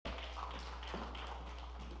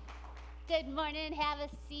Good morning. Have a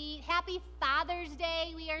seat. Happy Father's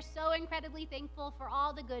Day. We are so incredibly thankful for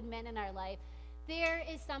all the good men in our life. There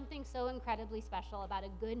is something so incredibly special about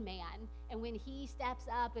a good man. And when he steps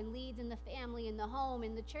up and leads in the family, in the home,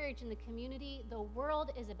 in the church, in the community, the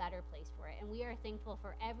world is a better place for it. And we are thankful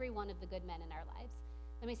for every one of the good men in our lives.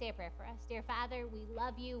 Let me say a prayer for us. Dear Father, we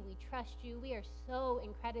love you. We trust you. We are so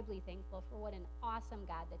incredibly thankful for what an awesome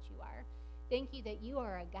God that you are. Thank you that you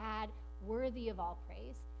are a God worthy of all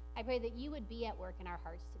praise. I pray that you would be at work in our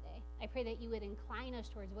hearts today. I pray that you would incline us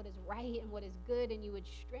towards what is right and what is good, and you would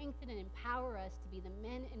strengthen and empower us to be the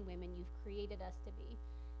men and women you've created us to be.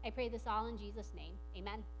 I pray this all in Jesus' name.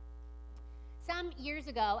 Amen. Some years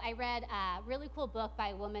ago, I read a really cool book by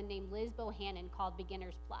a woman named Liz Bohannon called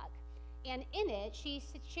Beginner's Pluck. And in it, she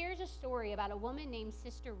shares a story about a woman named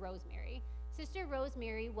Sister Rosemary. Sister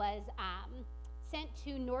Rosemary was sent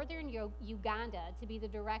to northern Uganda to be the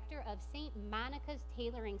director of St. Monica's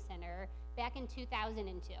Tailoring Center back in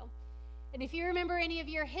 2002. And if you remember any of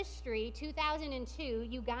your history, 2002,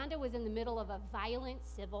 Uganda was in the middle of a violent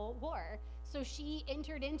civil war. So she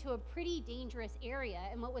entered into a pretty dangerous area.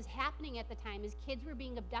 And what was happening at the time is kids were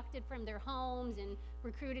being abducted from their homes and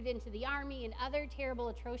recruited into the army and other terrible,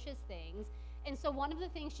 atrocious things. And so one of the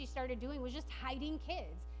things she started doing was just hiding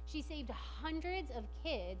kids. She saved hundreds of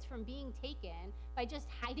kids from being taken by just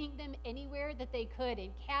hiding them anywhere that they could,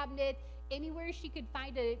 in cabinets, anywhere she could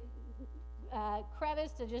find a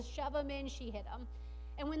crevice to just shove them in, she hid them.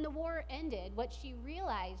 And when the war ended, what she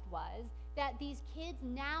realized was that these kids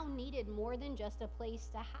now needed more than just a place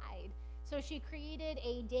to hide. So she created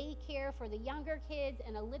a daycare for the younger kids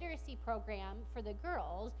and a literacy program for the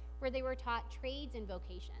girls where they were taught trades and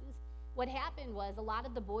vocations. What happened was a lot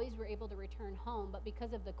of the boys were able to return home, but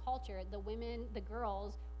because of the culture, the women, the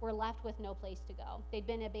girls, were left with no place to go. They'd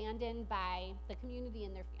been abandoned by the community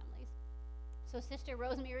and their families. So Sister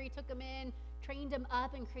Rosemary took them in, trained them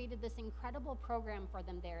up, and created this incredible program for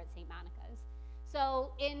them there at St. Monica's.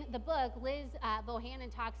 So in the book, Liz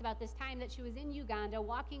Bohannon talks about this time that she was in Uganda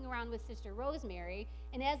walking around with Sister Rosemary,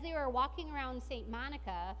 and as they were walking around St.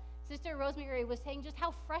 Monica, Sister Rosemary was saying just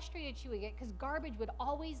how frustrated she would get because garbage would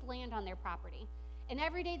always land on their property. And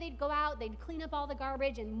every day they'd go out, they'd clean up all the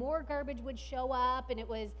garbage, and more garbage would show up, and it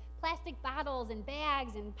was plastic bottles and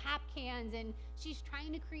bags and pop cans, and she's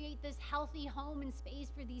trying to create this healthy home and space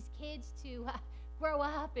for these kids to grow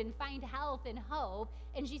up and find health and hope.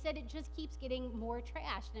 And she said it just keeps getting more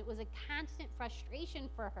trash, and it was a constant frustration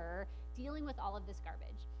for her dealing with all of this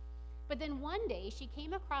garbage. But then one day she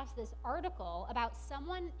came across this article about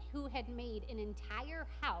someone who had made an entire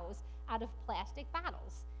house out of plastic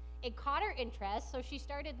bottles. It caught her interest, so she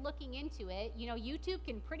started looking into it. You know, YouTube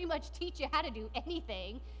can pretty much teach you how to do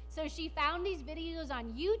anything. So she found these videos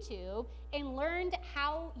on YouTube and learned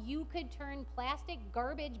how you could turn plastic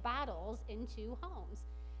garbage bottles into homes.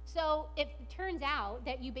 So it turns out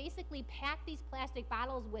that you basically pack these plastic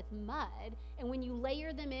bottles with mud, and when you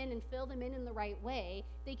layer them in and fill them in the right way,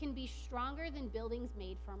 they can be stronger than buildings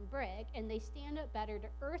made from brick, and they stand up better to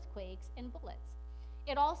earthquakes and bullets.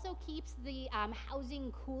 It also keeps the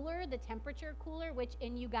housing cooler, the temperature cooler, which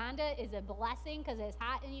in Uganda is a blessing because it's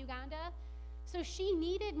hot in Uganda. So she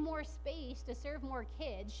needed more space to serve more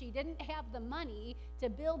kids. She didn't have the money to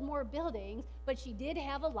build more buildings, but she did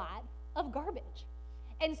have a lot of garbage.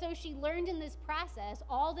 And so she learned in this process,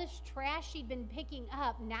 all this trash she'd been picking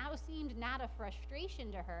up now seemed not a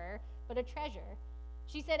frustration to her, but a treasure.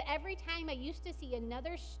 She said, every time I used to see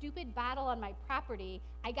another stupid bottle on my property,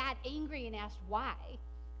 I got angry and asked why.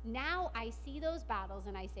 Now I see those bottles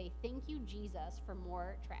and I say, thank you, Jesus, for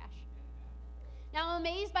more trash. Now I'm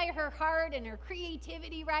amazed by her heart and her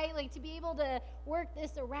creativity, right? Like to be able to work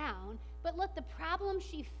this around. But look, the problem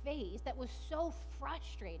she faced that was so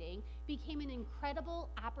frustrating became an incredible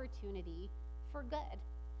opportunity for good.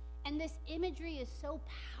 And this imagery is so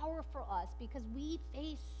powerful for us because we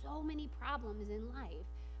face so many problems in life.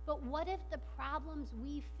 But what if the problems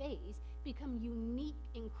we face become unique,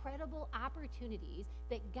 incredible opportunities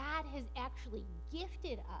that God has actually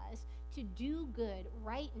gifted us to do good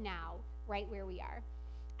right now, right where we are?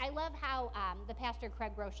 I love how the pastor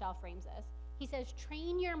Craig Rochelle frames this. He says,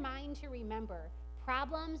 train your mind to remember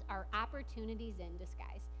problems are opportunities in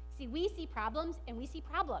disguise. See, we see problems and we see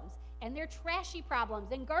problems, and they're trashy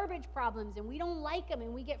problems and garbage problems, and we don't like them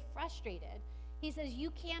and we get frustrated. He says,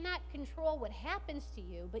 you cannot control what happens to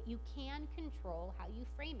you, but you can control how you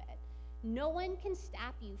frame it. No one can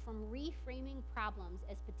stop you from reframing problems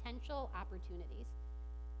as potential opportunities.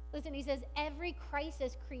 Listen, he says, every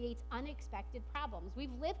crisis creates unexpected problems.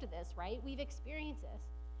 We've lived this, right? We've experienced this.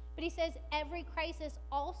 But he says every crisis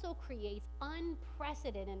also creates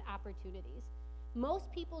unprecedented opportunities.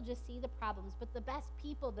 Most people just see the problems, but the best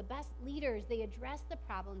people, the best leaders, they address the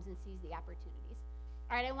problems and seize the opportunities.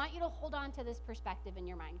 All right, I want you to hold on to this perspective in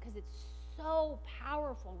your mind because it's so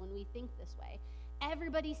powerful when we think this way.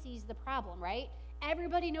 Everybody sees the problem, right?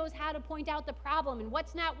 Everybody knows how to point out the problem and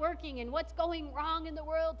what's not working and what's going wrong in the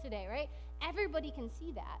world today, right? Everybody can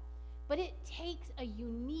see that. But it takes a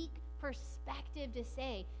unique perspective to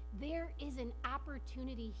say there is an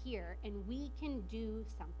opportunity here and we can do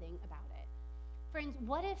something about it. Friends,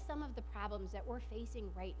 what if some of the problems that we're facing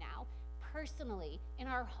right now, personally, in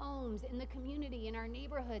our homes, in the community, in our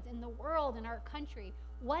neighborhoods, in the world, in our country,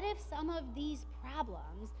 what if some of these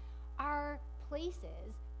problems are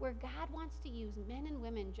places where God wants to use men and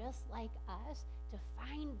women just like us to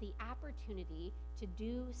find the opportunity to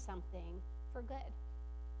do something for good?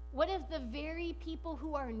 What if the very people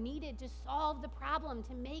who are needed to solve the problem,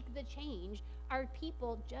 to make the change, are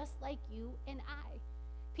people just like you and I?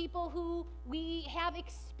 People who we have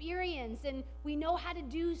experience and we know how to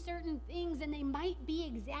do certain things, and they might be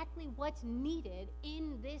exactly what's needed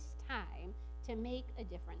in this time to make a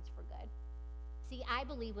difference for good. See, I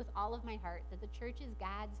believe with all of my heart that the church is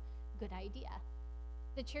God's good idea.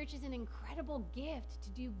 The church is an incredible gift to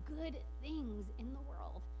do good things in the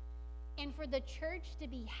world. And for the church to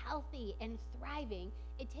be healthy and thriving,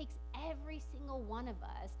 it takes every single one of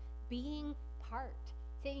us being part,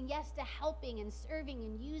 saying yes to helping and serving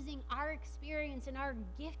and using our experience and our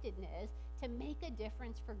giftedness to make a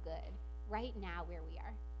difference for good right now where we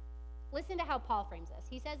are. Listen to how Paul frames this.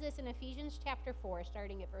 He says this in Ephesians chapter 4,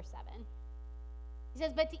 starting at verse 7. He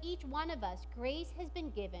says, "But to each one of us, grace has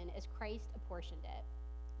been given as Christ apportioned it.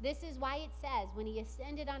 This is why it says, when he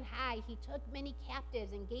ascended on high, he took many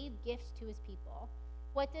captives and gave gifts to his people.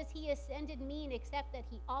 What does he ascended mean except that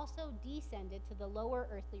he also descended to the lower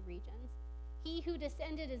earthly regions? He who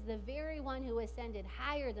descended is the very one who ascended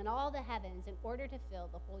higher than all the heavens in order to fill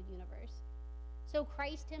the whole universe. So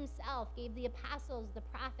Christ himself gave the apostles, the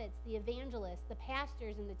prophets, the evangelists, the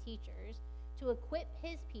pastors, and the teachers to equip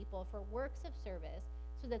his people for works of service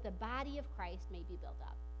so that the body of Christ may be built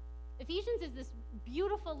up." Ephesians is this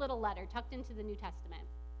beautiful little letter tucked into the New Testament.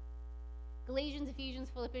 Galatians, Ephesians,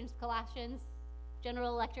 Philippians, Colossians, General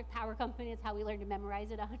Electric Power Company is how we learned to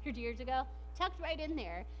memorize it 100 years ago, tucked right in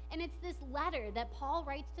there. And it's this letter that Paul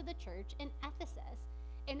writes to the church in Ephesus.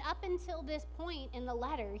 And up until this point in the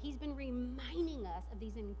letter, he's been reminding us of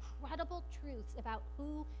these incredible truths about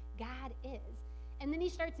who God is. And then he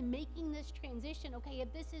starts making this transition. Okay,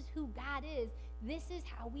 if this is who God is, this is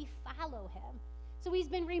how we follow him. So he's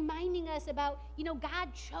been reminding us about,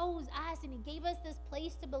 God chose us and he gave us this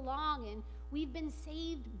place to belong, and we've been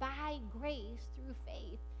saved by grace through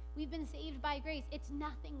faith. We've been saved by grace. It's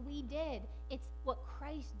nothing we did. It's what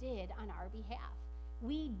Christ did on our behalf.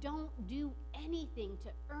 We don't do anything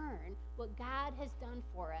to earn what God has done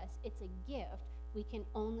for us. It's a gift we can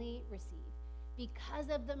only receive. Because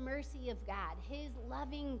of the mercy of God, his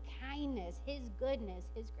loving kindness, his goodness,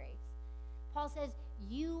 his grace. Paul says,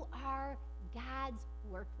 you are God's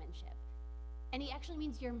workmanship. And he actually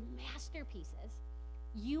means your masterpieces.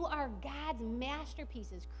 You are God's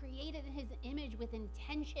masterpieces, created in his image with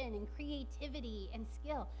intention and creativity and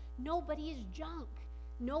skill. Nobody is junk.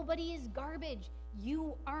 Nobody is garbage.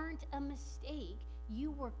 You aren't a mistake.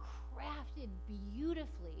 You were crafted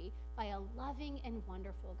beautifully by a loving and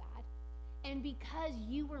wonderful God. And because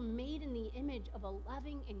you were made in the image of a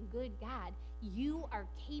loving and good God, you are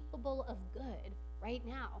capable of good right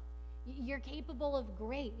now. You're capable of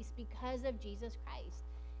grace because of Jesus Christ.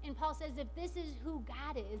 And Paul says, if this is who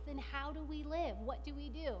God is, then how do we live? What do we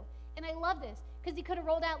do? And I love this because he could have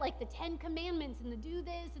rolled out like the 10 commandments and the do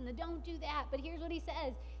this and the don't do that. But here's what he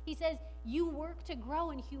says. He says, you work to grow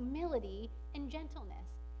in humility and gentleness.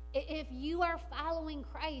 If you are following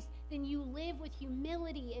Christ, then you live with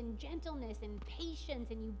humility and gentleness and patience,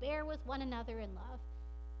 and you bear with one another in love.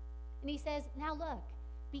 And he says, now look,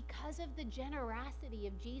 because of the generosity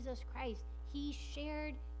of Jesus Christ, he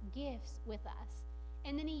shared gifts with us.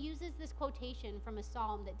 And then he uses this quotation from a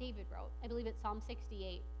psalm that David wrote. I believe it's Psalm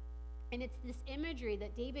 68. And it's this imagery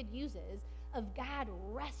that David uses of God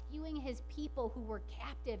rescuing his people who were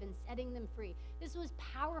captive and setting them free. This was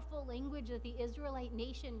powerful language that the Israelite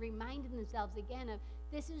nation reminded themselves again of,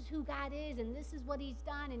 this is who God is and this is what he's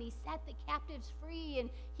done, and he set the captives free and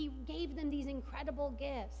he gave them these incredible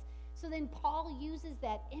gifts. So then Paul uses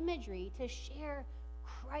that imagery to share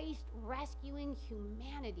Christ rescuing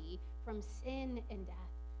humanity from sin and death.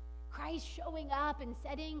 Christ showing up and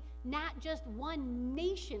setting not just one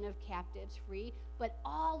nation of captives free, but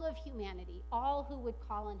all of humanity, all who would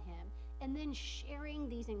call on him, and then sharing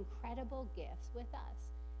these incredible gifts with us.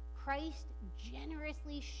 Christ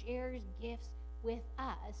generously shares gifts with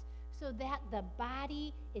us so that the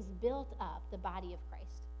body is built up, the body of Christ.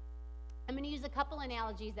 I'm going to use a couple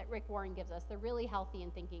analogies that Rick Warren gives us. They're really healthy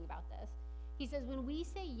in thinking about this. He says, when we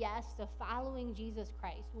say yes to following Jesus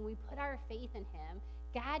Christ, when we put our faith in him,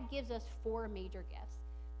 God gives us 4 major gifts.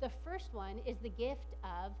 The first one is the gift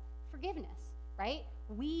of forgiveness, right?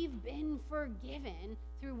 We've been forgiven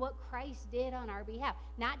through what Christ did on our behalf.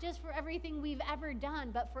 Not just for everything we've ever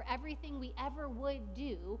done, but for everything we ever would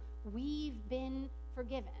do, we've been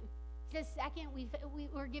forgiven. He says, second,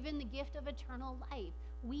 we're given the gift of eternal life.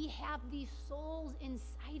 We have these souls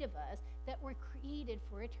inside of us that were created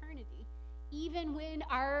for eternity. Even when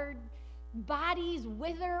our bodies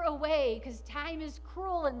wither away, because time is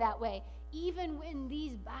cruel in that way, even when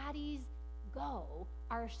these bodies go,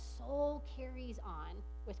 our soul carries on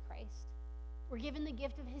with Christ. We're given the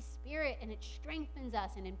gift of his Spirit, and it strengthens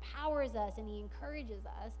us and empowers us, and he encourages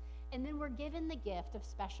us. And then we're given the gift of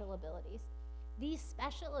special abilities. These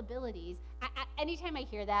special abilities, anytime I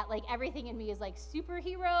hear that, like everything in me is like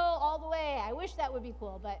superhero all the way. I wish that would be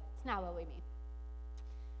cool, but it's not what we mean.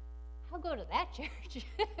 I'll go to that church.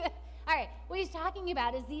 All right, what he's talking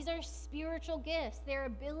about is these are spiritual gifts. They're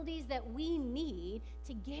abilities that we need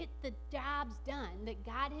to get the jobs done that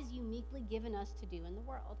God has uniquely given us to do in the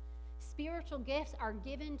world. Spiritual gifts are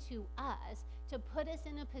given to us to put us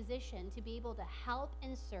in a position to be able to help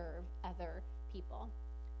and serve other people.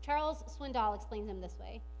 Charles Swindoll explains them this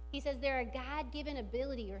way. He says they're a God-given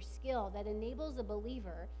ability or skill that enables a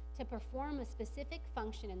believer to perform a specific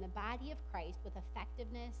function in the body of Christ with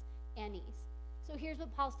effectiveness and ease. So here's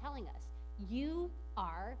what Paul's telling us. You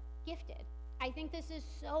are gifted. I think this is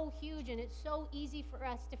so huge, and it's so easy for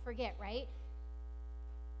us to forget, right?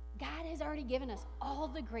 God has already given us all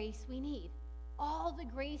the grace we need. All the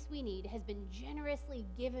grace we need has been generously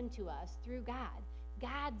given to us through God.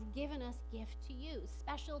 God's given us gifts to use,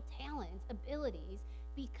 special talents, abilities,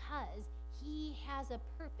 because he has a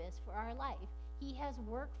purpose for our life. He has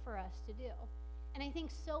work for us to do. And I think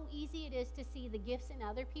so easy it is to see the gifts in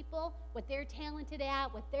other people, what they're talented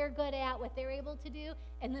at, what they're good at, what they're able to do,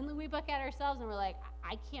 and then we look at ourselves and we're like,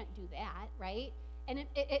 I can't do that, right? And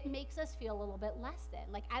it makes us feel a little bit less than.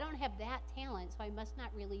 Like, I don't have that talent, so I must not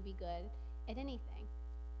really be good at anything.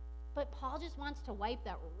 But Paul just wants to wipe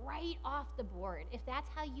that right off the board. If that's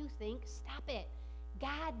how you think, stop it.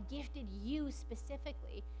 God gifted you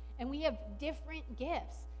specifically, and we have different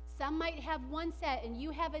gifts. Some might have one set and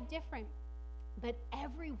you have a different, but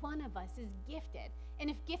every one of us is gifted. And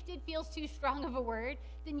if gifted feels too strong of a word,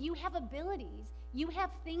 then you have abilities. You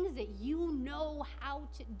have things that you know how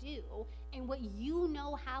to do, and what you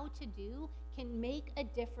know how to do can make a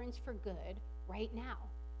difference for good right now.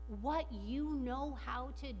 What you know how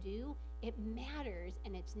to do, it matters,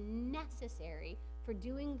 and it's necessary for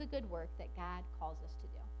doing the good work that God calls us to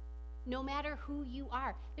do. No matter who you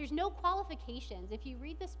are, there's no qualifications. If you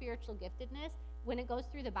read the spiritual giftedness, when it goes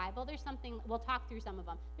through the Bible, there's something, we'll talk through some of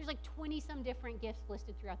them. There's like 20-some different gifts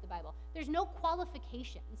listed throughout the Bible. There's no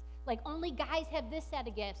qualifications. Like only guys have this set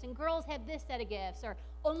of gifts and girls have this set of gifts, or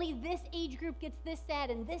only this age group gets this set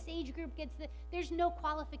and this age group gets this. There's no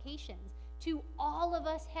qualifications. To all of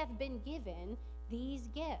us have been given these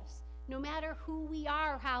gifts. No matter who we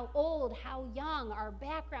are, how old, how young, our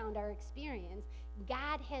background, our experience,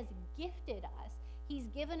 God has gifted us. He's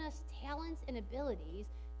given us talents and abilities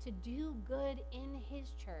to do good in his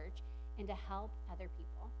church and to help other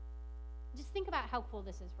people. Just think about how cool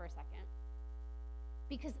this is for a second.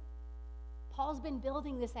 Because Paul's been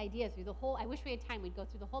building this idea through the whole, I wish we had time, we'd go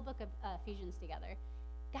through the whole book of Ephesians together.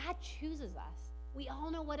 God chooses us. We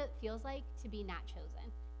all know what it feels like to be not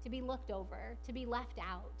chosen, to be looked over, to be left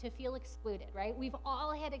out, to feel excluded, right? We've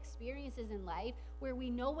all had experiences in life where we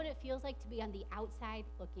know what it feels like to be on the outside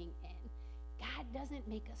looking in. God doesn't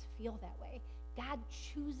make us feel that way. God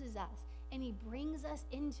chooses us, and he brings us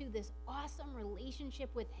into this awesome relationship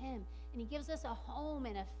with him, and he gives us a home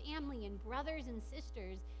and a family and brothers and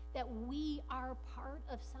sisters that we are part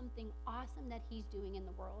of something awesome that he's doing in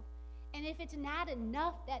the world. And if it's not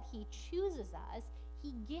enough that he chooses us,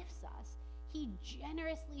 he gifts us. He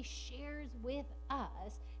generously shares with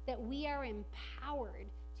us that we are empowered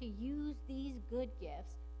to use these good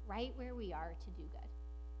gifts right where we are to do good.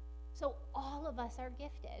 So all of us are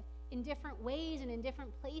gifted in different ways and in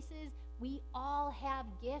different places. We all have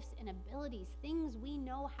gifts and abilities, things we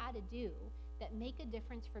know how to do that make a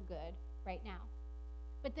difference for good right now.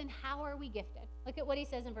 But then how are we gifted? Look at what he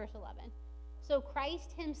says in verse 11. So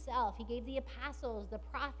Christ himself, he gave the apostles, the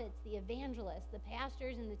prophets, the evangelists, the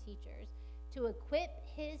pastors, and the teachers to equip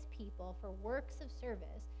his people for works of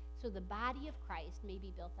service so the body of Christ may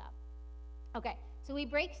be built up. Okay, so he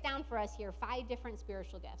breaks down for us here 5 different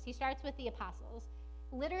spiritual gifts. He starts with the apostles.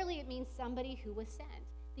 Literally, it means somebody who was sent.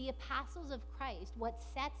 The apostles of Christ, what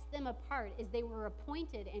sets them apart is they were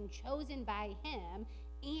appointed and chosen by him,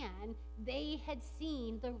 and they had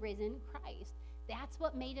seen the risen Christ. That's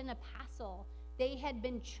what made an apostle. They had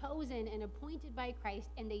been chosen and appointed by Christ,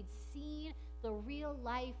 and they'd seen the real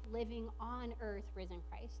life living on earth risen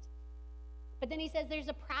Christ. But then he says there's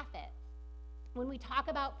a prophet. When we talk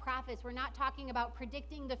about prophets, we're not talking about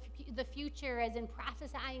predicting the future as in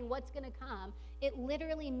prophesying what's going to come. It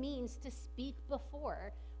literally means to speak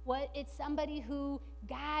before. It's somebody who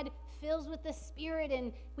God fills with the Spirit,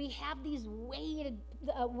 and we have these weighted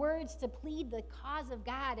words to plead the cause of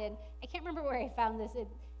God. And I can't remember where I found this. It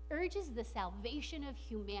urges the salvation of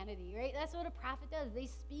humanity, right? That's what a prophet does. They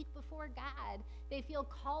speak before God. They feel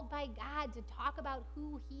called by God to talk about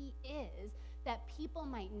who he is, that people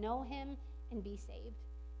might know him and be saved.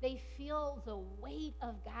 They feel the weight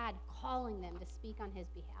of God calling them to speak on his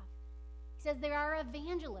behalf. He says there are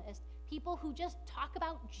evangelists, people who just talk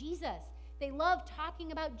about Jesus. They love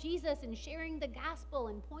talking about Jesus and sharing the gospel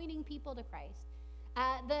and pointing people to Christ.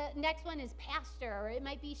 The next one is pastor, or it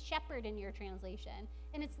might be shepherd in your translation.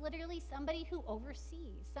 And it's literally somebody who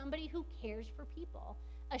oversees, somebody who cares for people.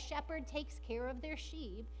 A shepherd takes care of their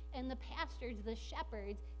sheep, and the pastors, the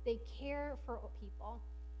shepherds, they care for people.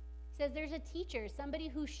 Says there's a teacher, somebody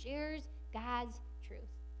who shares God's truth.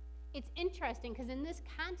 It's interesting because in this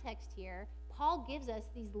context here, Paul gives us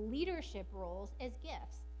these leadership roles as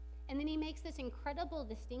gifts. And then he makes this incredible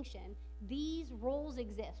distinction. These roles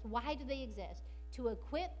exist. Why do they exist? To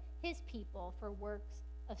equip his people for works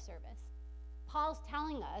of service. Paul's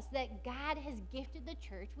telling us that God has gifted the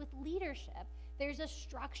church with leadership. There's a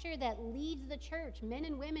structure that leads the church. Men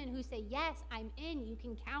and women who say, yes, I'm in, you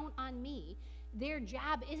can count on me. Their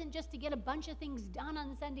job isn't just to get a bunch of things done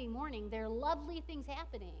on Sunday morning. There are lovely things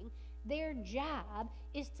happening. Their job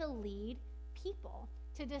is to lead people,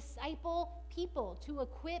 to disciple people, to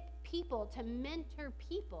equip people, to mentor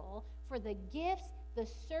people for the gifts, the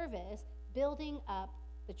service, building up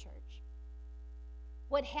the church.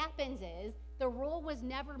 What happens is the role was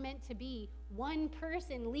never meant to be one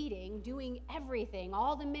person leading, doing everything,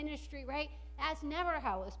 all the ministry, right? That's never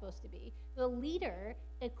how it was supposed to be. The leader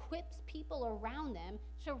equips people around them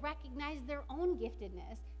to recognize their own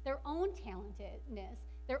giftedness, their own talentedness,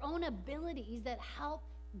 their own abilities that help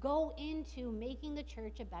go into making the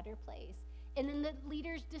church a better place. And then the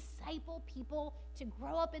leaders disciple people to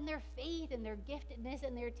grow up in their faith and their giftedness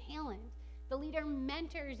and their talent. The leader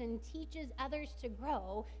mentors and teaches others to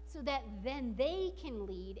grow so that then they can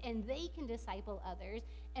lead and they can disciple others,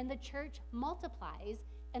 and the church multiplies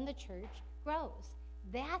and the church grows.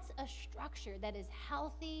 That's a structure that is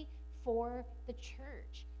healthy for the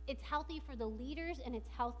church. It's healthy for the leaders and it's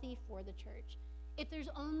healthy for the church. If there's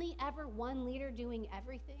only ever one leader doing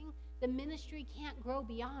everything, the ministry can't grow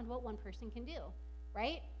beyond what one person can do,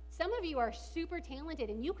 right? Some of you are super talented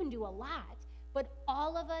and you can do a lot, but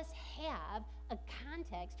all of us have a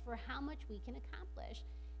context for how much we can accomplish.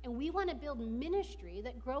 And we want to build ministry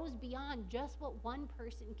that grows beyond just what one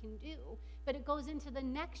person can do, but it goes into the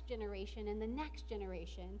next generation and the next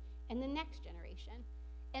generation and the next generation.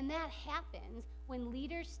 And that happens when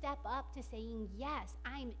leaders step up to saying, yes,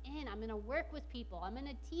 I'm in. I'm going to work with people. I'm going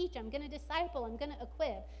to teach. I'm going to disciple. I'm going to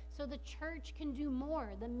equip. So the church can do more.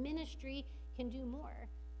 The ministry can do more.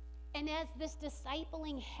 And as this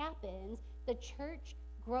discipling happens, the church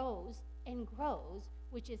grows and grows,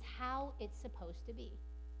 which is how it's supposed to be.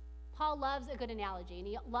 Paul loves a good analogy, and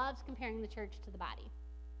he loves comparing the church to the body.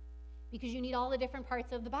 Because you need all the different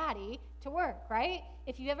parts of the body to work, right?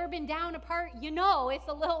 If you've ever been down a part, you know it's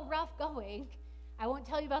a little rough going. I won't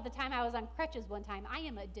tell you about the time I was on crutches one time. I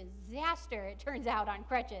am a disaster, it turns out, on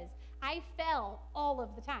crutches. I fell all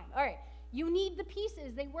of the time. All right, you need the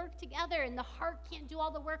pieces. They work together, and the heart can't do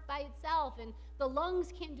all the work by itself, and the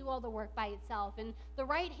lungs can't do all the work by itself, and the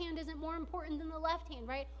right hand isn't more important than the left hand,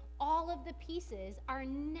 right? All of the pieces are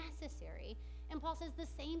necessary. And Paul says the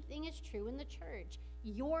same thing is true in the church.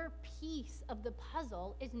 Your piece of the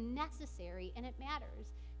puzzle is necessary and it matters.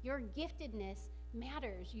 Your giftedness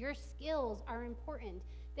matters. Your skills are important.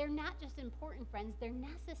 They're not just important, friends, they're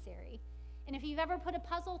necessary. And if you've ever put a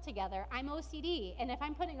puzzle together, I'm OCD, and if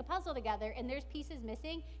I'm putting a puzzle together and there's pieces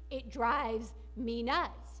missing, it drives me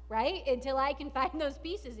nuts, right? Until I can find those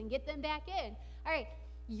pieces and get them back in. All right,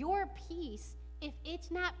 your piece, if it's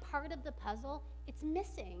not part of the puzzle, it's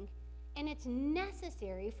missing. And it's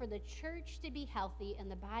necessary for the church to be healthy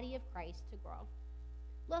and the body of Christ to grow.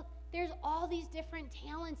 Look, there's all these different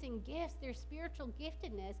talents and gifts. There's spiritual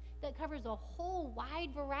giftedness that covers a whole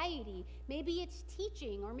wide variety. Maybe it's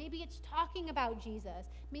teaching, or maybe it's talking about Jesus.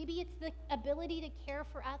 Maybe it's the ability to care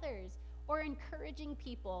for others, or encouraging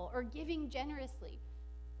people, or giving generously.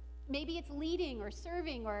 Maybe it's leading or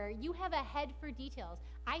serving, or you have a head for details.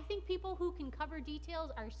 I think people who can cover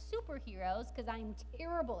details are superheroes because I'm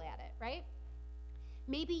terrible at it, right?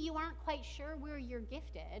 Maybe you aren't quite sure where you're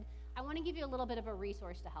gifted. I want to give you a little bit of a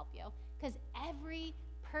resource to help you, because every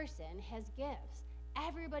person has gifts.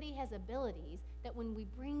 Everybody has abilities that when we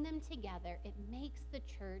bring them together, it makes the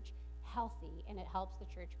church healthy and it helps the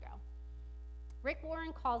church grow. Rick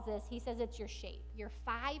Warren calls this, he says it's your shape, your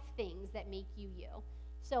 5 things that make you you.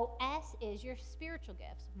 So S is your spiritual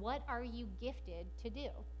gifts. What are you gifted to do?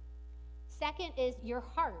 Second is your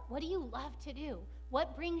heart. What do you love to do?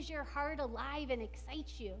 What brings your heart alive and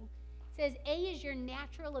excites you? It says A is your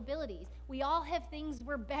natural abilities. We all have things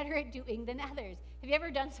we're better at doing than others. Have you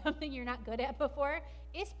ever done something you're not good at before?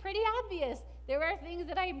 It's pretty obvious. There are things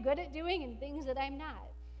that I'm good at doing and things that I'm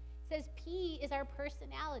not. It says P is our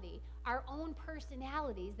personality, our own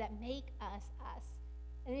personalities that make us us.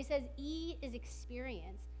 And he says E is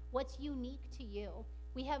experience, what's unique to you.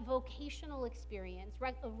 We have vocational experience,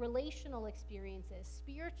 relational experiences,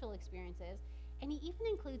 spiritual experiences, and he even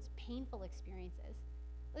includes painful experiences.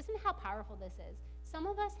 Listen to how powerful this is. Some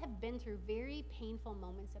of us have been through very painful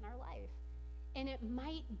moments in our life, and it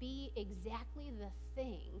might be exactly the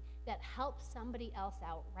thing that helps somebody else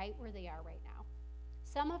out right where they are right now.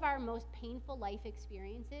 Some of our most painful life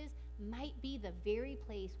experiences might be the very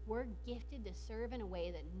place we're gifted to serve in a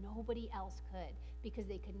way that nobody else could, because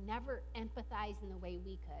they could never empathize in the way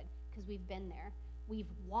we could, because we've been there. We've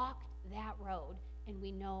walked that road, and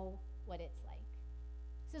we know what it's like.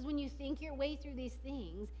 It says when you think your way through these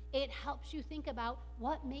things, it helps you think about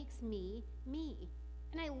what makes me, me.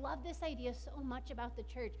 And I love this idea so much about the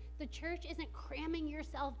church. The church isn't cramming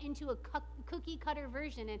yourself into a cookie cutter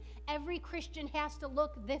version, and every Christian has to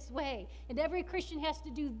look this way, and every Christian has to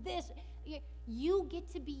do this. You get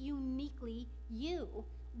to be uniquely you.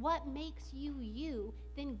 What makes you you?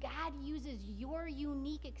 Then God uses your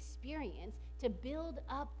unique experience to build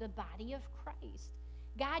up the body of Christ.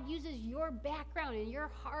 God uses your background and your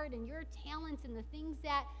heart and your talents and the things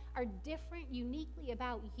that are different uniquely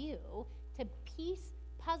about you to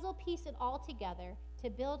puzzle piece it all together to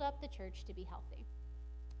build up the church to be healthy.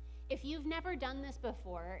 If you've never done this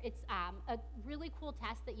before, it's a really cool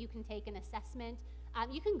test that you can take, an assessment.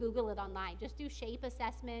 You can Google it online. Just do SHAPE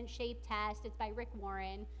assessment, SHAPE test. It's by Rick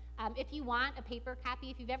Warren. If you want a paper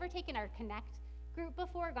copy, if you've ever taken our Connect group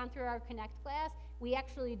before, gone through our Connect class, we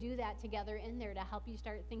actually do that together in there to help you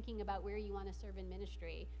start thinking about where you want to serve in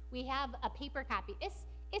ministry. We have a paper copy.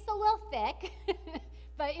 It's a little thick,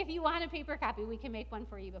 but if you want a paper copy, we can make one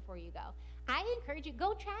for you before you go. I encourage you,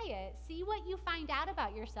 go try it. See what you find out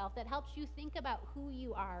about yourself that helps you think about who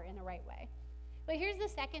you are in the right way. But here's the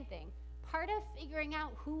second thing. Part of figuring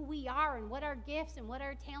out who we are and what our gifts and what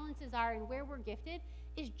our talents are and where we're gifted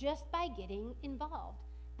is just by getting involved.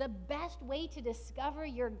 The best way to discover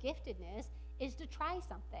your giftedness is to try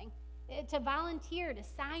something, to volunteer, to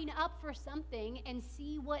sign up for something and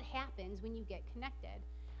see what happens when you get connected.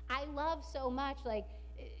 I love so much,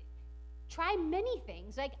 try many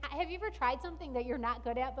things. Have you ever tried something that you're not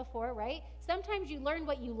good at before, right? Sometimes you learn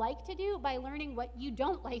what you like to do by learning what you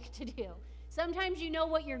don't like to do. Sometimes you know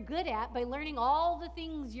what you're good at by learning all the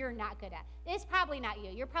things you're not good at. It's probably not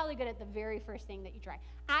you. You're probably good at the very first thing that you try.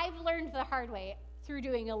 I've learned the hard way through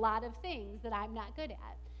doing a lot of things that I'm not good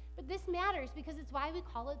at. But this matters because it's why we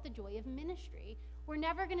call it the joy of ministry. We're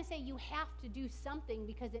never going to say you have to do something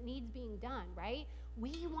because it needs being done, right?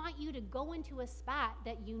 We want you to go into a spot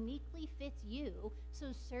that uniquely fits you so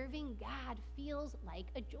serving God feels like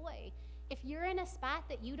a joy. If you're in a spot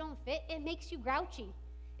that you don't fit, it makes you grouchy.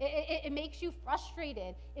 It makes you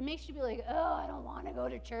frustrated. It makes you be like, oh, I don't want to go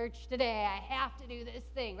to church today. I have to do this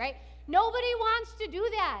thing, right? Nobody wants to do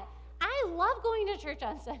that. I love going to church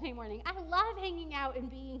on Sunday morning. I love hanging out and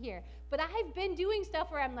being here. But I've been doing stuff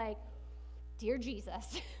where I'm like, dear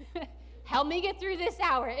Jesus, help me get through this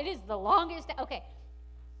hour. It is the longest. Okay,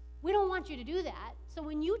 we don't want you to do that. So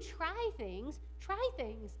when you try things.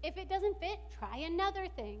 If it doesn't fit, try another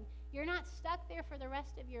thing. You're not stuck there for the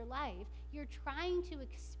rest of your life. You're trying to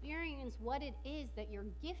experience what it is that you're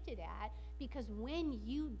gifted at, because when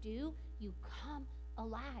you do, you come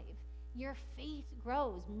alive. Your faith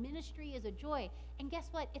grows. Ministry is a joy. And guess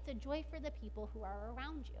what? It's a joy for the people who are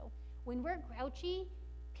around you. When we're grouchy,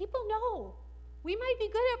 people know. We might be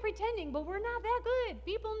good at pretending, but we're not that good.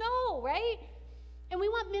 People know, right? And we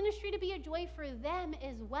want ministry to be a joy for them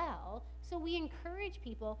as well. So we encourage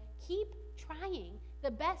people, keep trying.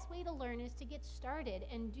 The best way to learn is to get started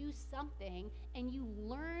and do something, and you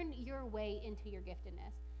learn your way into your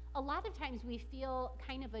giftedness. A lot of times we feel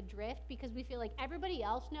kind of adrift because we feel like everybody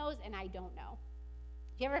else knows and I don't know.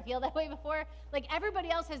 Do you ever feel that way before? Like everybody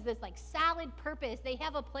else has this like solid purpose. They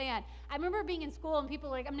have a plan. I remember being in school and people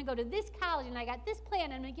were like, I'm going to go to this college and I got this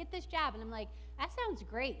plan. I'm going to get this job. And I'm like, that sounds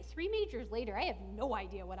great. 3 majors later, I have no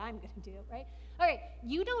idea what I'm going to do, right? All right,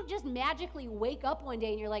 you don't just magically wake up one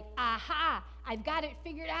day and you're like, aha, I've got it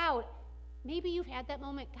figured out. Maybe you've had that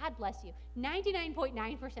moment. God bless you.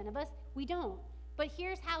 99.9% of us, we don't. But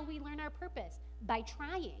here's how we learn our purpose: by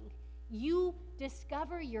trying. You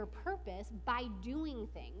discover your purpose by doing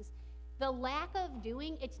things. The lack of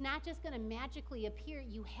doing, it's not just going to magically appear.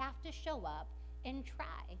 You have to show up and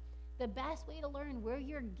try. The best way to learn where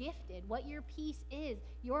you're gifted, what your piece is,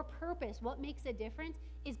 your purpose, what makes a difference,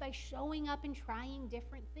 is by showing up and trying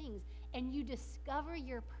different things. And you discover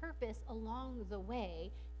your purpose along the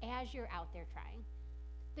way as you're out there trying.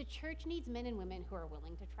 The church needs men and women who are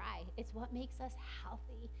willing to try. It's what makes us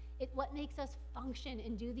healthy. It's what makes us function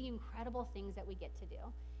and do the incredible things that we get to do.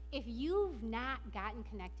 If you've not gotten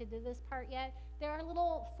connected to this part yet, there are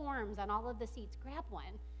little forms on all of the seats. Grab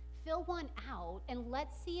one, fill one out, and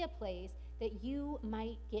let's see a place that you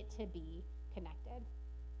might get to be connected.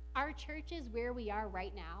 Our church is where we are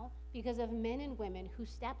right now because of men and women who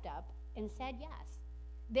stepped up and said yes.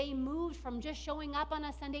 They moved from just showing up on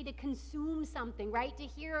a Sunday to consume something, right? To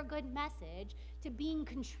hear a good message, to being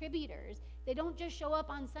contributors. They don't just show up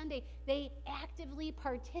on Sunday. They actively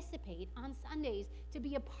participate on Sundays to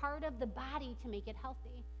be a part of the body to make it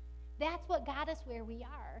healthy. That's what got us where we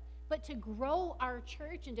are. But to grow our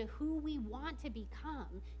church into who we want to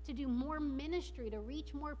become, to do more ministry, to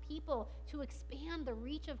reach more people, to expand the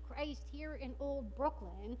reach of Christ here in Old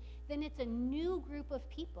Brooklyn, then it's a new group of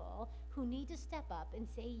people who need to step up and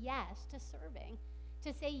say yes to serving,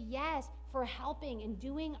 to say yes for helping and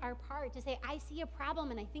doing our part, to say, I see a problem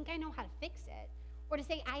and I think I know how to fix it. Or to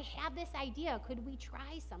say, I have this idea, could we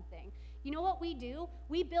try something? You know what we do?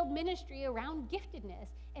 We build ministry around giftedness.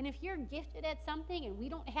 And if you're gifted at something and we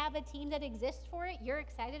don't have a team that exists for it, you're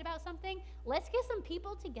excited about something, let's get some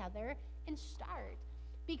people together and start.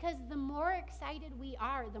 Because the more excited we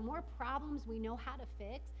are, the more problems we know how to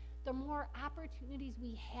fix, the more opportunities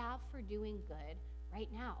we have for doing good right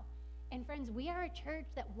now. And friends, we are a church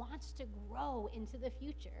that wants to grow into the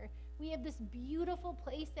future. We have this beautiful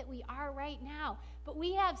place that we are right now, but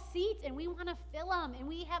we have seats and we want to fill them, and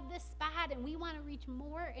we have this spot and we want to reach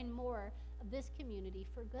more and more of this community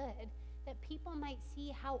for good, that people might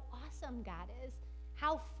see how awesome God is,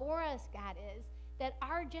 how for us God is, that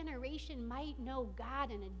our generation might know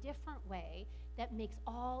God in a different way that makes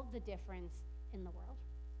all the difference in the world.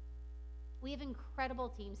 We have incredible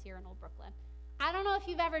teams here in Old Brooklyn. I don't know if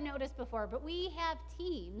you've ever noticed before, but we have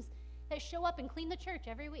teams that show up and clean the church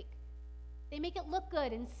every week. They make it look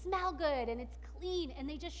good and smell good and it's clean, and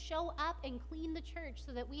they just show up and clean the church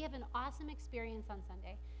so that we have an awesome experience on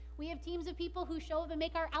Sunday. We have teams of people who show up and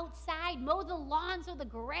make our outside, mow the lawn so the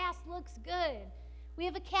grass looks good. We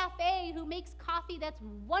have a cafe who makes coffee that's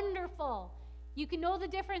wonderful. You can know the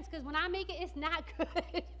difference because when I make it, it's not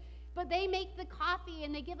good. But they make the coffee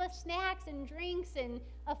and they give us snacks and drinks and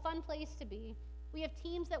a fun place to be. We have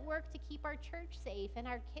teams that work to keep our church safe and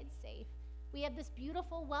our kids safe. We have this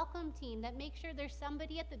beautiful welcome team that makes sure there's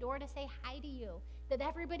somebody at the door to say hi to you, that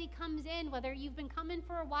everybody comes in, whether you've been coming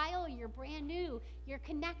for a while or you're brand new, you're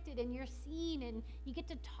connected and you're seen and you get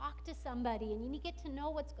to talk to somebody and you get to know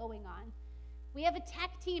what's going on. We have a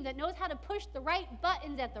tech team that knows how to push the right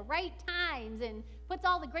buttons at the right times and puts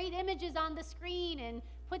all the great images on the screen and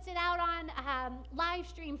puts it out on live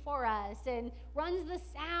stream for us and runs the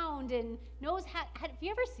sound and knows how. Have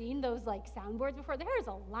you ever seen those like soundboards before? There's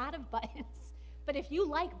a lot of buttons. But if you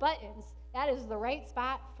like buttons, that is the right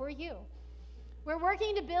spot for you. We're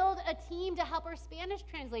working to build a team to help our Spanish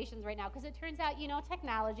translations right now because it turns out,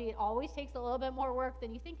 technology, it always takes a little bit more work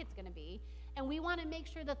than you think it's going to be. And we want to make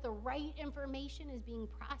sure that the right information is being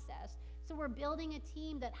processed. So we're building a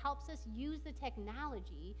team that helps us use the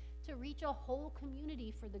technology to reach a whole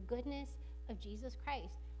community for the goodness of Jesus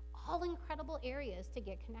Christ. All incredible areas to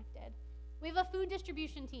get connected. We have a food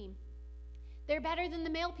distribution team. They're better than the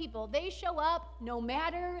mail people. They show up no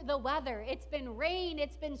matter the weather. It's been rain,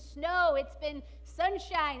 it's been snow, it's been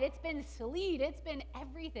sunshine, it's been sleet, it's been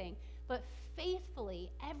everything. But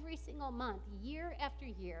faithfully, every single month, year after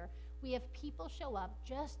year, we have people show up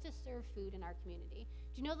just to serve food in our community.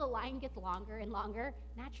 Do you know the line gets longer and longer?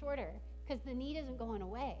 Not shorter, because the need isn't going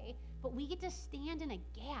away. But we get to stand in a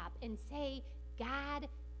gap and say, God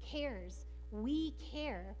cares. We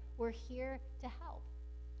care. We're here to help.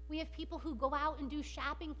 We have people who go out and do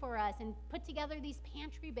shopping for us and put together these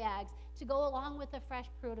pantry bags to go along with the fresh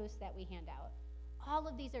produce that we hand out. All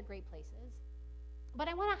of these are great places. But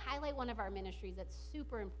I want to highlight one of our ministries that's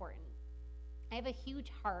super important. I have a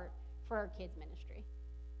huge heart for our kids' ministry.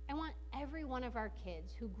 I want every one of our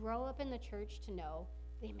kids who grow up in the church to know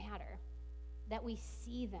they matter, that we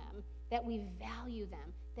see them, that we value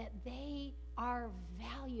them, that they are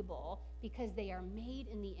valuable because they are made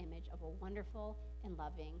in the image of a wonderful and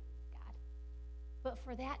loving God. But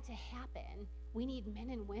for that to happen, we need men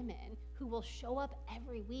and women who will show up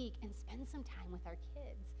every week and spend some time with our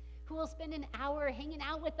kids, who will spend an hour hanging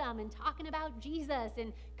out with them and talking about Jesus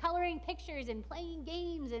and coloring pictures and playing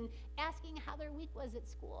games and asking how their week was at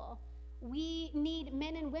school. We need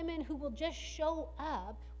men and women who will just show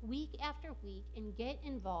up week after week and get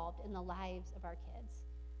involved in the lives of our kids.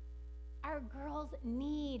 Our girls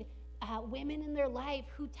need women in their life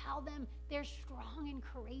who tell them they're strong and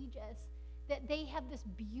courageous, that they have this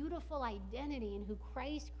beautiful identity in who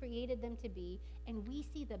Christ created them to be, and we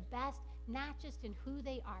see the best not just in who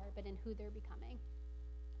they are, but in who they're becoming.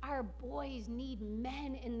 Our boys need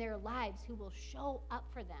men in their lives who will show up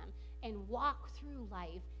for them and walk through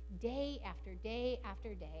life day after day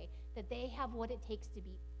after day, that they have what it takes to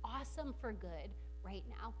be awesome for good right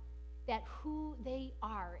now, that who they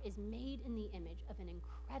are is made in the image of an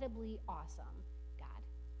incredibly awesome God.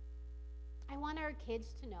 I want our kids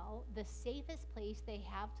to know the safest place they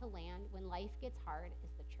have to land when life gets hard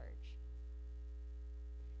is the church.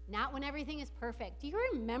 Not when everything is perfect. Do you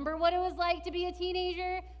remember what it was like to be a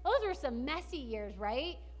teenager? Those were some messy years,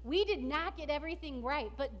 right? We did not get everything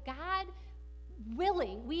right, but God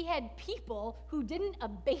willing, we had people who didn't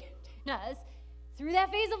abandon us through that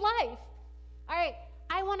phase of life. All right,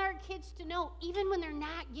 I want our kids to know, even when they're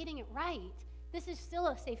not getting it right, this is still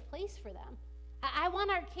a safe place for them. I want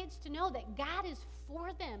our kids to know that God is for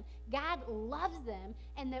them, God loves them,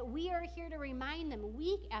 and that we are here to remind them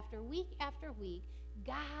week after week after week,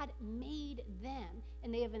 God made them,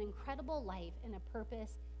 and they have an incredible life and a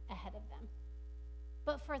purpose ahead of them.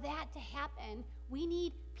 But for that to happen, we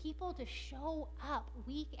need people to show up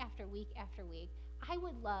week after week after week. I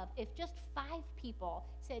would love if just 5 people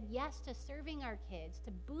said yes to serving our kids,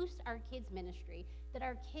 to boost our kids' ministry, that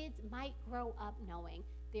our kids might grow up knowing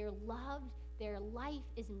they're loved, their life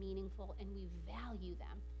is meaningful, and we value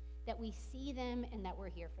them, that we see them and that we're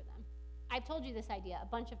here for them. I've told you this idea a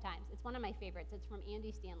bunch of times. It's one of my favorites. It's from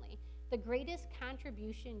Andy Stanley. The greatest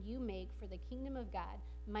contribution you make for the kingdom of God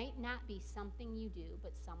might not be something you do,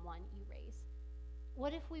 but someone you raise.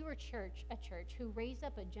 What if we were a church who raised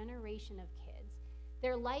up a generation of kids?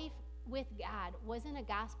 Their life with God wasn't a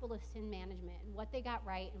gospel of sin management and what they got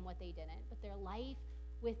right and what they didn't, but their life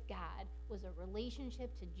with God was a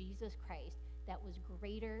relationship to Jesus Christ that was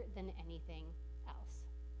greater than anything else.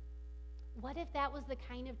 What if that was the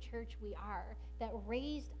kind of church we are, that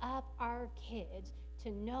raised up our kids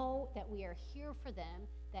to know that we are here for them,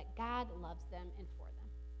 that God loves them and for them?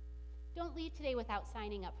 Don't leave today without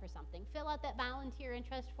signing up for something. Fill out that volunteer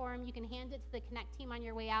interest form. You can hand it to the Connect team on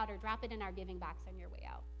your way out or drop it in our giving box on your way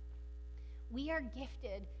out. We are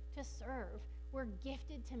gifted to serve. We're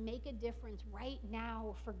gifted to make a difference right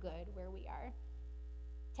now for good where we are.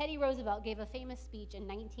 Teddy Roosevelt gave a famous speech in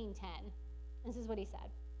 1910. This is what he said.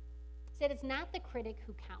 He said, "It's not the critic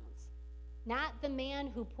who counts, not the man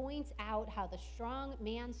who points out how the strong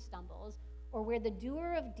man stumbles or where the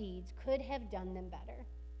doer of deeds could have done them better.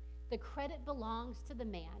 The credit belongs to the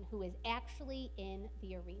man who is actually in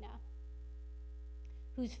the arena,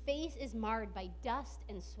 whose face is marred by dust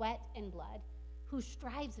and sweat and blood, who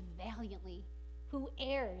strives valiantly, who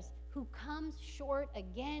errs, who comes short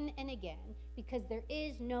again and again, because there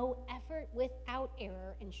is no effort without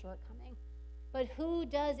error and shortcoming. But who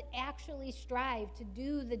does actually strive to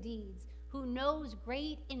do the deeds, who knows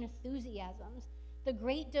great enthusiasms, the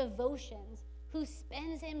great devotions, who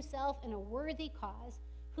spends himself in a worthy cause,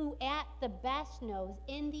 who at the best knows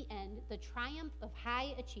in the end the triumph of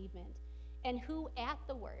high achievement, and who at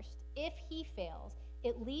the worst, if he fails,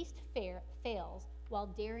 at least fails while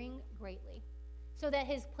daring greatly, so that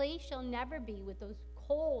his place shall never be with those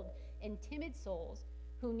cold and timid souls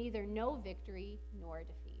who neither know victory nor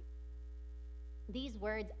defeat." These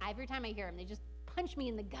words, every time I hear them, they just punch me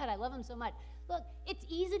in the gut. I love them so much. Look, it's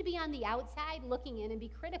easy to be on the outside looking in and be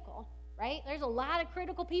critical, right? There's a lot of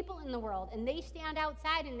critical people in the world, and they stand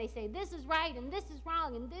outside and they say, this is right, and this is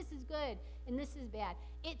wrong, and this is good, and this is bad.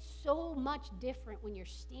 It's so much different when you're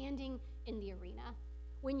standing in the arena.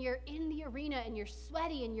 When you're in the arena and you're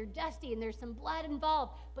sweaty and you're dusty and there's some blood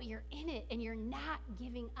involved, but you're in it and you're not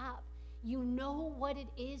giving up. You know what it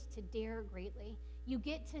is to dare greatly. You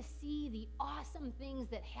get to see the awesome things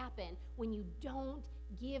that happen when you don't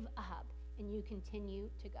give up and you continue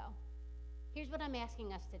to go. Here's what I'm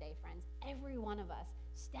asking us today, friends. Every one of us,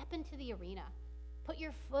 step into the arena. Put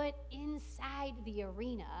your foot inside the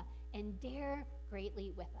arena and dare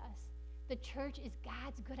greatly with us. The church is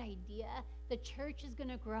God's good idea. The church is going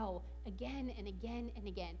to grow again and again and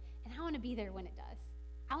again. And I want to be there when it does.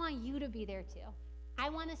 I want you to be there too. I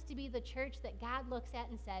want us to be the church that God looks at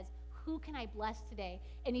and says, who can I bless today?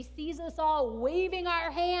 And he sees us all waving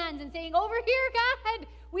our hands and saying, over here, God,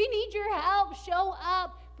 we need your help. Show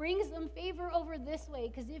up. Bring some favor over this way,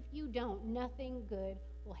 because if you don't, nothing good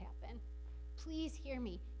will happen. Please hear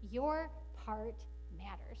me. Your part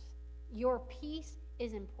matters. Your piece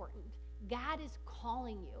is important. God is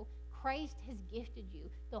calling you. Christ has gifted you.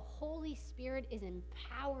 The Holy Spirit is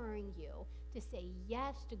empowering you to say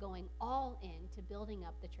yes to going all in to building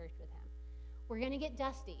up the church with him. We're going to get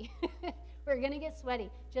dusty. We're going to get sweaty.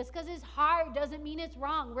 Just because it's hard doesn't mean it's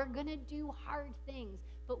wrong. We're going to do hard things,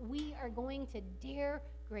 but we are going to dare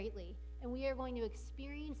greatly, and we are going to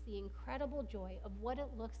experience the incredible joy of what it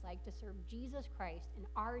looks like to serve Jesus Christ in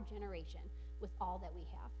our generation with all that we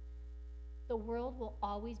have. The world will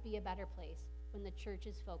always be a better place when the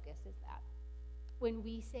church's focus is that. When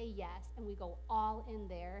we say yes and we go all in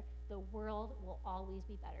there, the world will always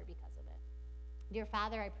be better because of it. Dear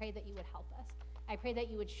Father, I pray that you would help us. I pray that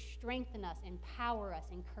you would strengthen us, empower us,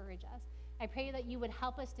 encourage us. I pray that you would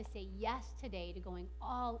help us to say yes today to going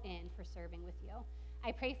all in for serving with you.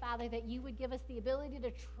 I pray, Father, that you would give us the ability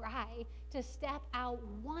to try to step out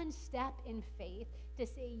one step in faith, to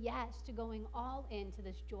say yes to going all into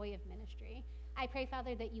this joy of ministry. I pray,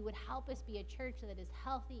 Father, that you would help us be a church that is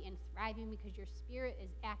healthy and thriving because your Spirit is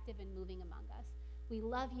active and moving among us. We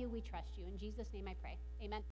love you. We trust you. In Jesus' name I pray. Amen.